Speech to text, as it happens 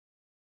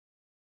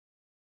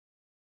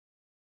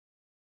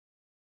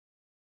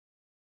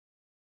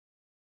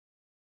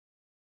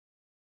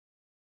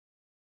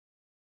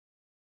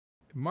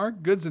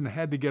Mark Goodson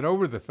had to get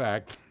over the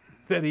fact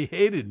that he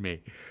hated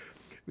me.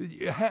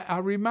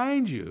 I'll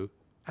remind you,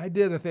 I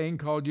did a thing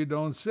called You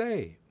Don't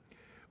Say,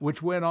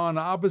 which went on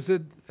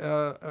opposite,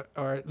 or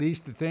at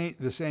least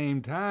the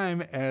same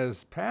time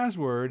as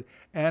Password,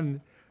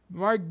 and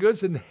Mark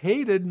Goodson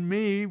hated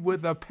me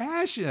with a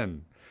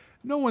passion.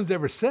 No one's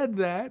ever said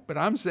that, but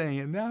I'm saying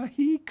it now.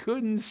 He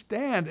couldn't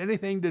stand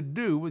anything to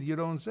do with You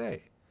Don't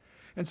Say.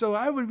 And so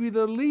I would be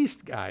the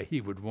least guy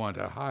he would want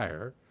to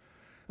hire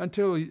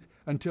until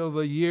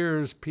the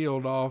years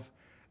peeled off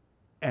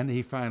and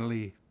he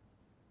finally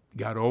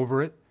got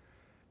over it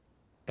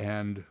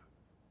and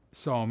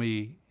saw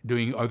me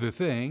doing other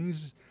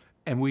things,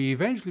 and we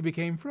eventually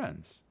became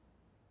friends.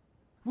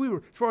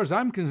 As far as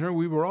I'm concerned,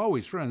 we were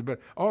always friends,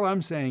 but all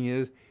I'm saying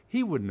is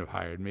he wouldn't have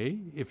hired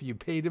me if you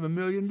paid him $1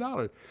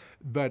 million.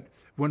 But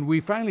when we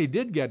finally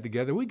did get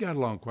together, we got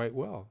along quite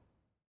well.